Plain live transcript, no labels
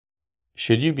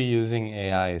Should you be using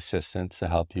AI assistants to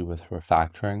help you with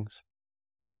refactorings?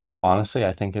 Honestly,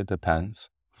 I think it depends.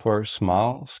 For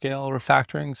small scale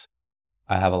refactorings,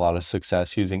 I have a lot of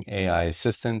success using AI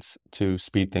assistants to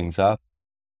speed things up.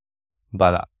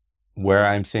 But where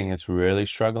I'm seeing it's really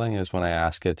struggling is when I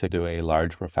ask it to do a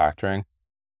large refactoring.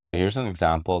 Here's an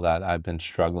example that I've been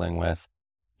struggling with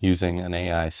using an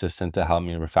AI assistant to help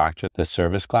me refactor the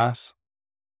service class.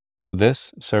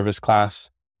 This service class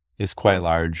is quite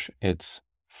large. It's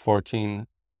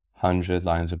 1,400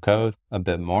 lines of code, a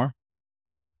bit more.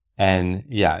 And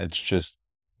yeah, it's just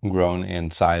grown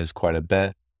in size quite a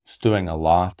bit. It's doing a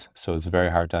lot, so it's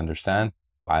very hard to understand.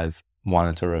 I've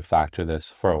wanted to refactor this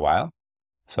for a while.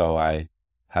 So I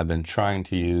have been trying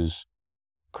to use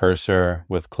Cursor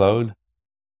with Claude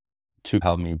to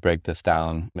help me break this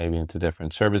down, maybe into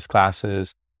different service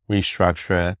classes,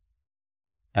 restructure it,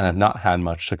 and I've not had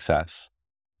much success.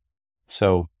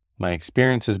 So my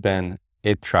experience has been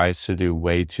it tries to do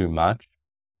way too much,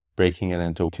 breaking it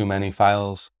into too many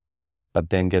files, but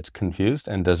then gets confused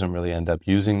and doesn't really end up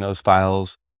using those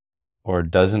files, or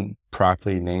doesn't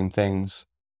properly name things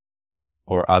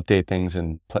or update things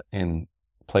in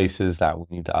places that we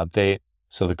need to update.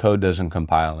 So the code doesn't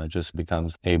compile and it just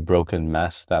becomes a broken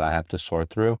mess that I have to sort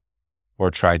through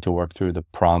or try to work through the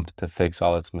prompt to fix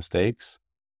all its mistakes.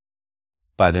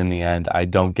 But in the end, I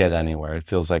don't get anywhere. It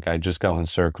feels like I just go in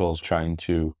circles trying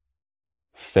to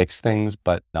fix things,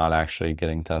 but not actually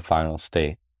getting to a final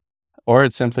state. Or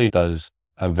it simply does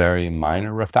a very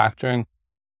minor refactoring,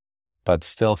 but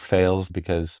still fails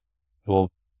because it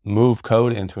will move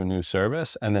code into a new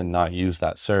service and then not use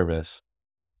that service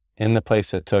in the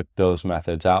place it took those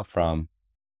methods out from.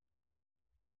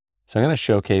 So I'm going to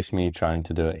showcase me trying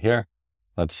to do it here.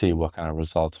 Let's see what kind of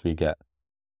results we get.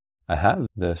 I have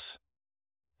this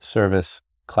service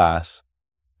class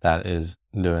that is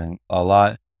doing a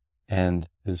lot and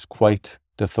is quite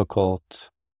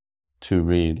difficult to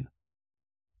read.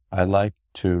 I'd like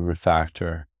to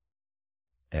refactor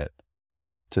it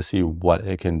to see what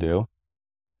it can do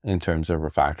in terms of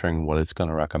refactoring, what it's going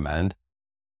to recommend.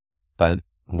 But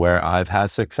where I've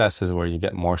had success is where you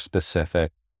get more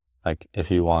specific. Like if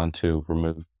you want to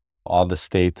remove all the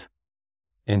state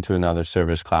into another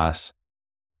service class,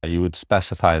 you would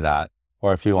specify that.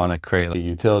 Or if you want to create a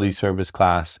utility service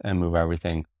class and move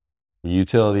everything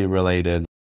utility related,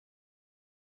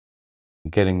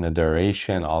 getting the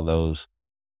duration, all those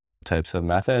types of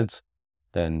methods,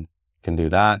 then you can do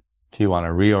that. If you want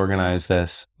to reorganize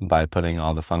this by putting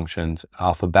all the functions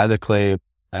alphabetically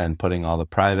and putting all the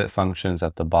private functions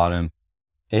at the bottom,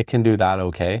 it can do that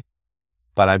okay.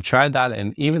 But I've tried that,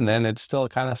 and even then it still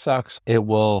kind of sucks. It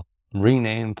will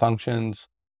rename functions,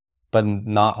 but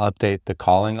not update the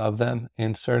calling of them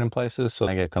in certain places. So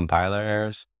I get compiler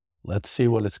errors. Let's see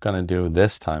what it's going to do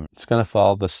this time. It's going to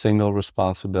follow the single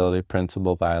responsibility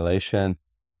principle violation.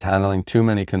 It's handling too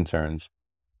many concerns.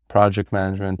 Project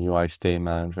management, UI state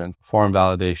management, form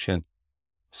validation.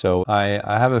 So I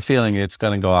have a feeling it's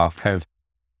going to go off. I've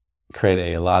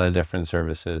created a lot of different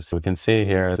services. We can see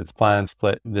here it's planned to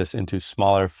split this into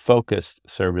smaller focused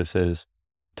services: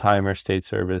 timer state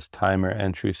service, timer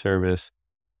entry service,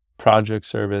 project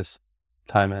service,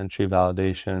 time entry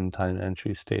validation, time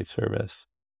entry state service,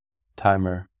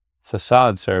 timer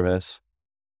facade service.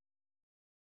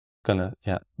 Gonna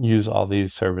use all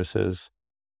these services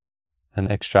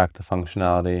and extract the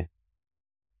functionality.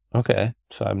 Okay,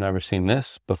 so I've never seen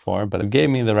this before, but it gave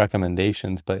me the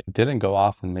recommendations, but it didn't go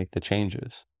off and make the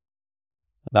changes.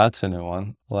 That's a new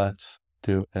one. Let's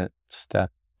do it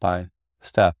step by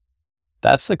step.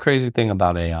 That's the crazy thing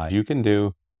about AI. You can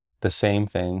do the same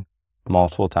thing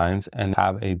multiple times and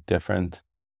have a different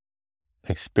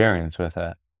experience with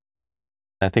it.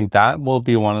 I think that will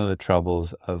be one of the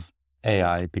troubles of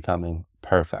AI becoming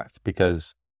perfect,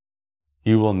 because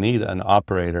you will need an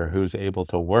operator who's able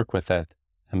to work with it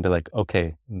and be like,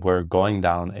 okay, we're going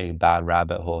down a bad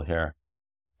rabbit hole here.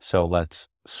 So let's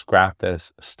scrap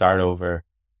this, start over,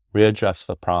 readjust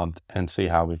the prompt, and see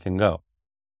how we can go.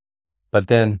 But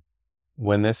then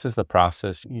when this is the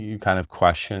process, you kind of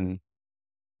question,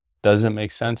 does it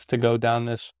make sense to go down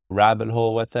this rabbit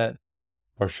hole with it?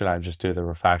 Or should I just do the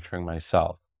refactoring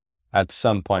myself? At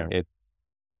some point, it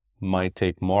might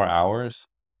take more hours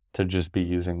to just be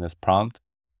using this prompt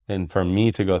than for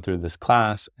me to go through this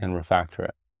class and refactor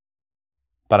it.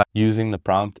 But using the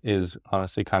prompt is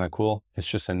honestly kind of cool. It's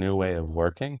just a new way of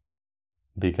working,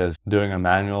 because doing a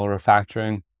manual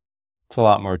refactoring, it's a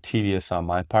lot more tedious on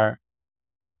my part.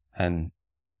 And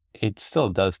it still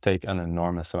does take an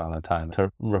enormous amount of time.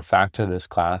 To refactor this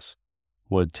class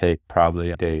would take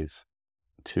probably days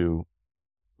to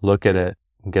look at it,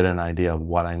 get an idea of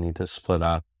what I need to split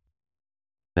up,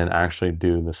 then actually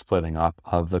do the splitting up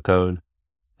of the code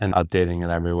and updating it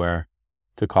everywhere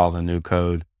to call the new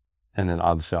code. And then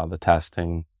obviously all the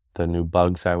testing, the new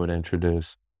bugs I would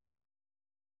introduce.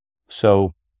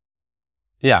 So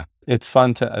yeah, it's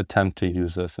fun to attempt to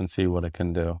use this and see what it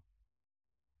can do.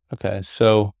 Okay,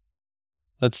 so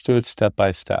let's do it step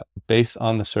by step. Based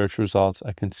on the search results,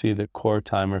 I can see the core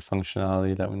timer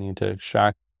functionality that we need to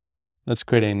extract. Let's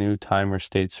create a new timer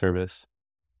state service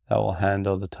that will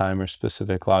handle the timer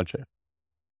specific logic.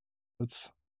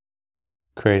 Let's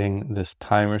creating this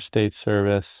timer state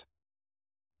service,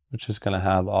 which is going to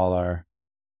have all our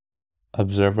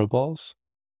observables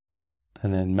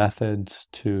and then methods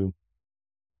to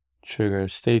trigger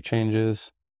state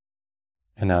changes.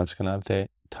 And now it's going to update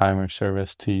timer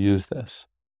service to use this.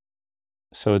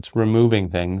 So it's removing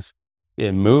things.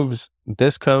 It moves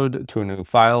this code to a new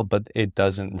file, but it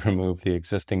doesn't remove the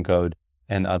existing code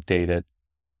and update it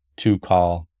to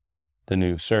call the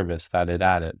new service that it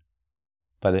added.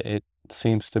 But it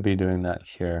seems to be doing that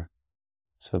here.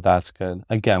 So that's good.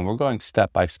 Again, we're going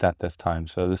step by step this time.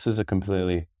 So this is a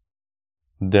completely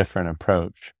different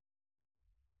approach.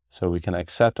 So we can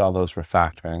accept all those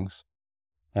refactorings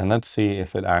and let's see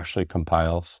if it actually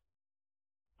compiles.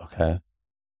 Okay.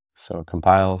 So it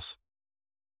compiles.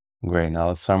 Great. Now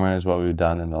let's summarize what we've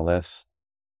done in the list.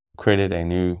 Created a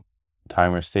new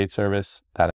timer state service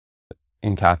that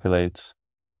encapsulates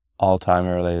all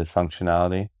timer related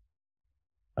functionality.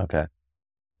 Okay.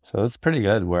 So that's pretty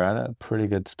good. We're at a pretty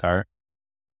good start.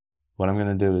 What I'm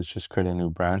going to do is just create a new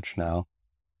branch now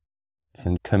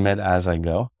and commit as I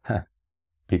go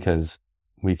because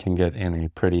we can get in a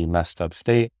pretty messed up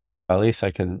state. At least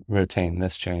I can retain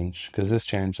this change because this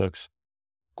change looks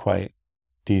quite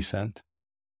decent.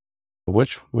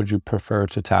 Which would you prefer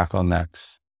to tackle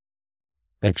next?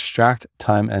 Extract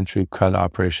time entry CRUD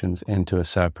operations into a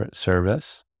separate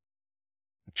service.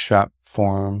 Extract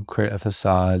form, create a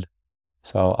facade.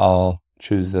 So I'll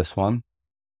choose this one.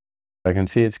 I can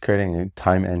see it's creating a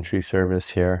time entry service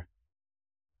here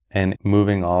and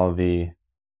moving all the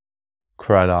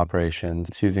CRUD operations.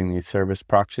 It's using these service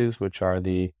proxies, which are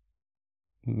the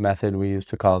method we use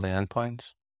to call the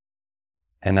endpoints.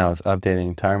 And now it's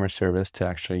updating timer service to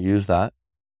actually use that.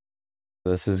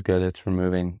 This is good. It's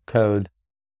removing code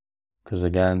because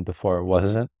again, before it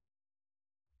wasn't.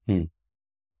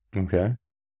 Okay.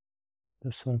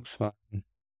 This looks fine.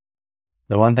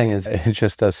 The one thing is it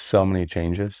just does so many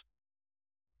changes.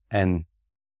 And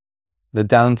the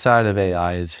downside of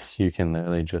AI is you can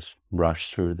literally just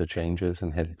rush through the changes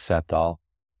and hit accept all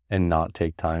and not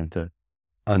take time to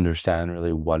understand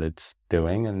really what it's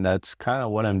doing. And that's kind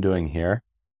of what I'm doing here.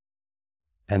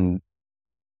 And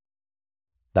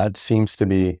that seems to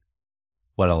be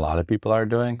what a lot of people are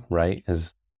doing, right?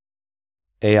 Is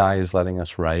AI is letting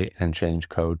us write and change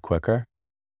code quicker,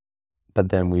 but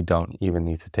then we don't even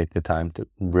need to take the time to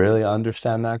really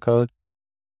understand that code.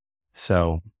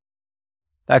 So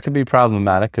that could be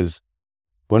problematic because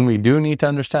when we do need to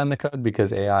understand the code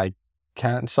because AI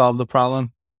can't solve the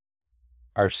problem,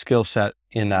 our skill set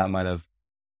in that might have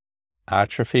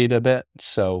atrophied a bit.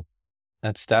 So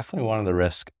that's definitely one of the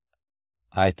risks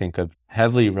I think of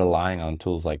heavily relying on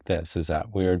tools like this is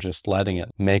that we are just letting it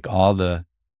make all the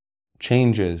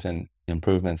changes and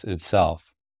improvements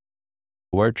itself.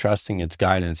 We're trusting its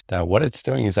guidance that what it's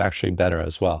doing is actually better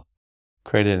as well.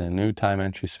 Created a new time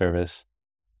entry service,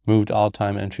 moved all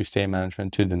time entry state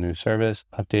management to the new service,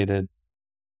 updated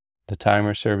the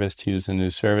timer service to use the new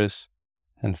service,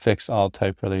 and fixed all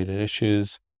type related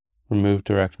issues, removed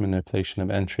direct manipulation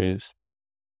of entries.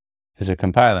 Is it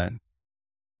compiling?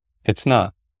 It's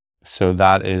not. So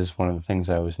that is one of the things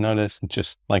I always notice. It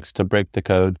just likes to break the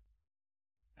code.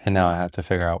 And now I have to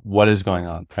figure out what is going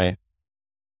on, right?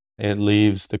 It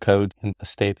leaves the code in a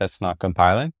state that's not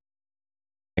compiling.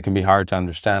 It can be hard to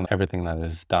understand everything that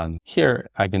is done. Here,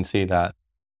 I can see that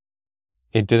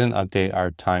it didn't update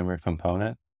our timer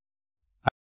component.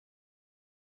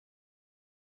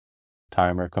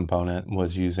 Timer component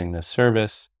was using this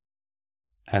service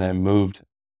and it moved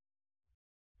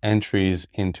entries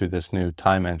into this new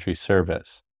time entry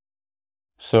service.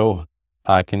 So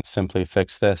I can simply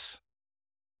fix this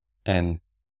and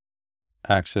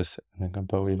access the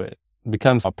component. It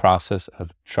becomes a process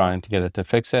of trying to get it to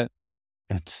fix it.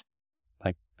 It's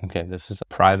like, okay, this is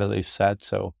privately set,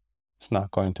 so it's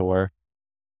not going to work,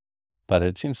 but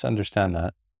it seems to understand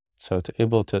that. So it's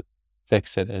able to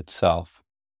fix it itself.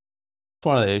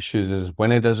 One of the issues is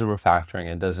when it does a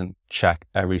refactoring, it doesn't check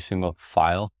every single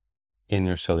file in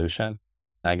your solution.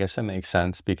 I guess it makes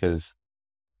sense because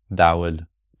that would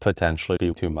potentially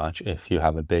be too much if you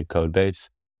have a big code base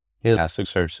it has to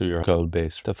search through your code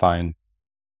base to find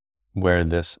where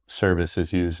this service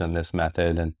is used in this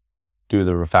method and do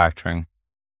the refactoring.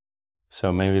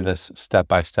 So maybe this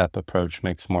step-by-step approach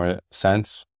makes more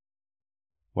sense,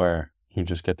 where you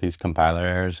just get these compiler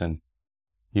errors and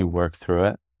you work through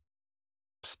it.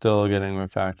 Still getting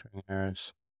refactoring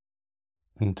errors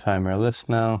in timer list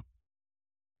now.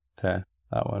 Okay,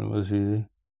 that one was easy.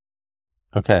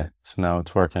 Okay, so now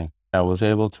it's working. I was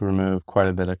able to remove quite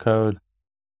a bit of code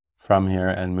from here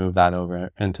and move that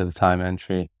over into the time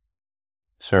entry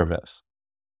service.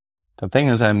 The thing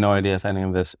is, I have no idea if any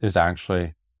of this is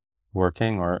actually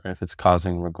working or if it's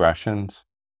causing regressions.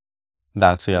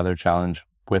 That's the other challenge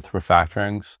with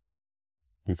refactorings.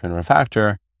 You can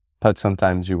refactor, but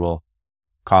sometimes you will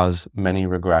cause many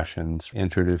regressions,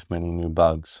 introduce many new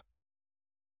bugs.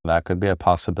 That could be a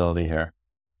possibility here.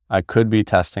 I could be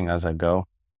testing as I go,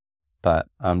 but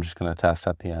I'm just going to test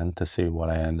at the end to see what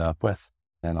I end up with.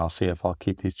 And I'll see if I'll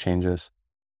keep these changes.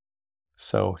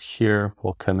 So here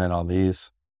we'll commit all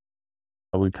these.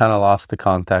 We kind of lost the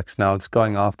context. Now it's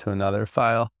going off to another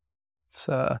file.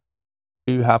 So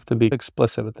you have to be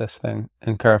explicit with this thing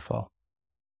and careful.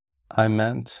 I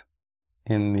meant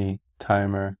in the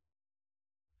timer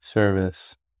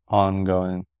service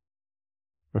ongoing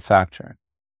refactoring.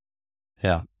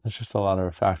 Yeah, it's just a lot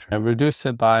of refactoring. I reduced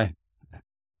it by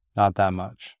not that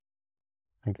much,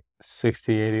 like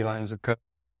 60, 80 lines of code.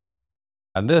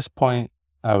 At this point,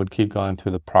 I would keep going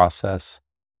through the process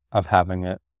of having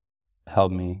it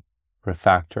help me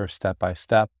refactor step by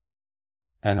step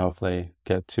and hopefully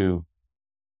get to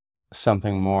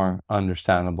something more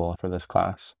understandable for this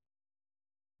class.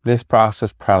 This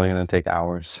process probably going to take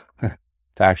hours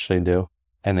to actually do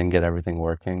and then get everything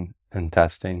working and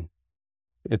testing.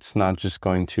 It's not just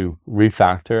going to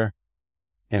refactor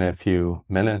in a few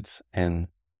minutes and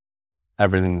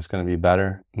everything's going to be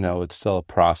better. No, it's still a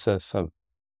process of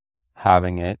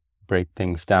having it break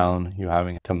things down, you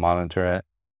having to monitor it,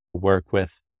 work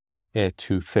with it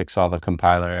to fix all the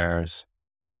compiler errors.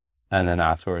 And then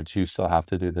afterwards, you still have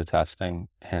to do the testing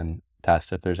and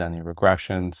test if there's any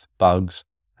regressions, bugs,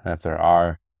 and if there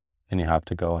are, then you have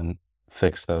to go and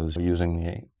fix those using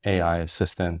the AI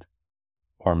assistant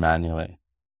or manually.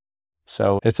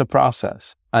 So it's a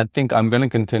process. I think I'm going to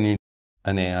continue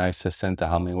an AI assistant to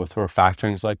help me with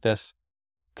refactorings like this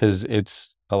because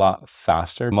it's a lot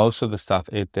faster. Most of the stuff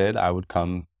it did, I would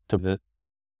come to the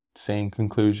same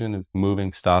conclusion of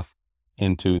moving stuff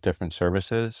into different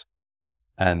services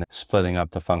and splitting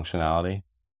up the functionality.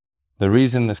 The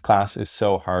reason this class is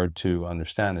so hard to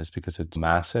understand is because it's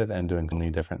massive and doing so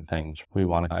many different things. We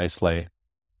want to isolate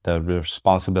the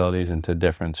responsibilities into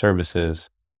different services,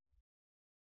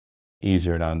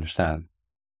 easier to understand.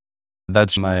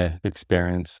 That's my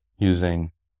experience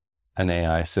using an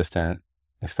AI assistant,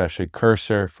 especially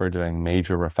Cursor for doing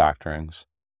major refactorings.